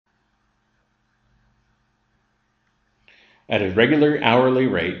At his regular hourly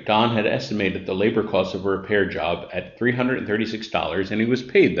rate, Don had estimated the labor cost of a repair job at $336, and he was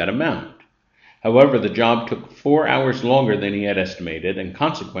paid that amount. However, the job took 4 hours longer than he had estimated, and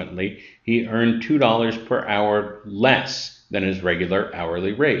consequently, he earned $2 per hour less than his regular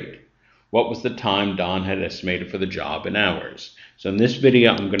hourly rate. What was the time Don had estimated for the job in hours? So in this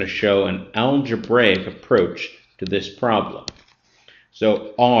video, I'm going to show an algebraic approach to this problem.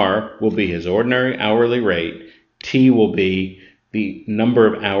 So R will be his ordinary hourly rate. T will be the number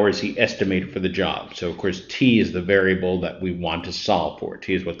of hours he estimated for the job. So of course, T is the variable that we want to solve for.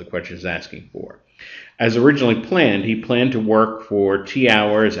 T is what the question is asking for. As originally planned, he planned to work for T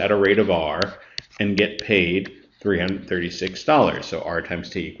hours at a rate of R and get paid $336. So R times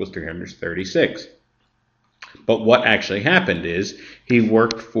T equals 336. But what actually happened is he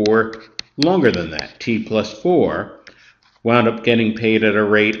worked for longer than that. T plus 4 wound up getting paid at a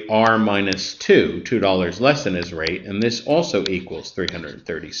rate R minus 2, $2 less than his rate, and this also equals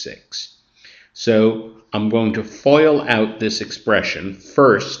 336. So I'm going to FOIL out this expression.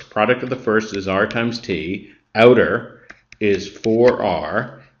 First, product of the first is R times T, outer is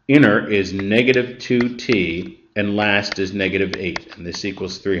 4R, inner is negative 2T, and last is negative 8, and this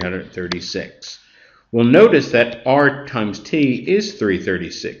equals 336. We'll notice that R times T is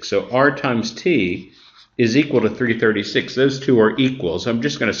 336, so R times T is equal to 336. Those two are equal, so I'm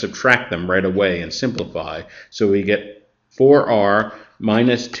just going to subtract them right away and simplify. So we get 4R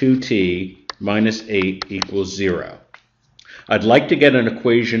minus 2T minus 8 equals 0. I'd like to get an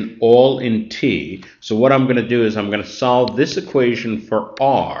equation all in T, so what I'm going to do is I'm going to solve this equation for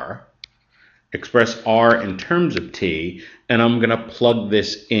R, express R in terms of T, and I'm going to plug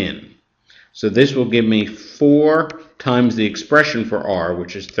this in. So this will give me 4 times the expression for R,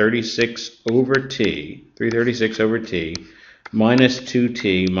 which is 36 over T, 336 over T, minus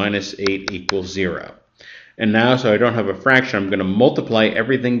 2T minus 8 equals 0. And now, so I don't have a fraction, I'm going to multiply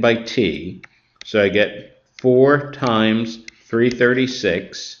everything by T. So I get 4 times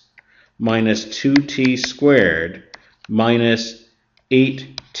 336 minus 2T squared minus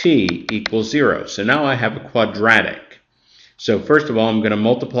 8T equals 0. So now I have a quadratic. So first of all, I'm going to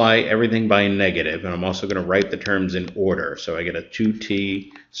multiply everything by a negative, and I'm also going to write the terms in order. So I get a 2T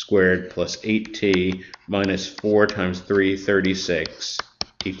squared plus 8T minus 4 times 336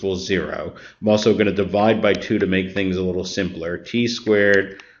 equals 0. I'm also going to divide by 2 to make things a little simpler. T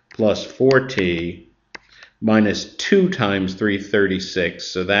squared plus 4T minus 2 times 336,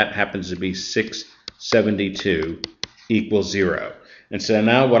 so that happens to be 672 equals 0. And so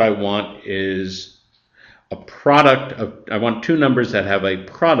now what I want is a product of, I want two numbers that have a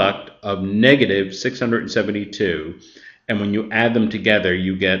product of negative 672, and when you add them together,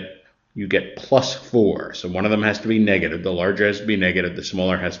 you get plus 4. So one of them has to be negative, the larger has to be negative, the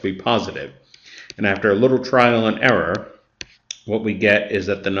smaller has to be positive. And after a little trial and error, what we get is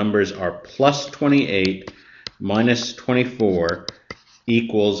that the numbers are plus 28 minus 24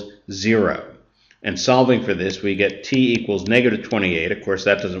 equals 0. And solving for this, we get T equals negative 28. Of course,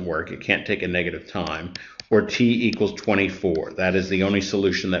 that doesn't work. You can't take a negative time. Or T equals 24. That is the only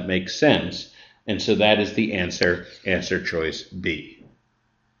solution that makes sense. And so that is the answer choice B.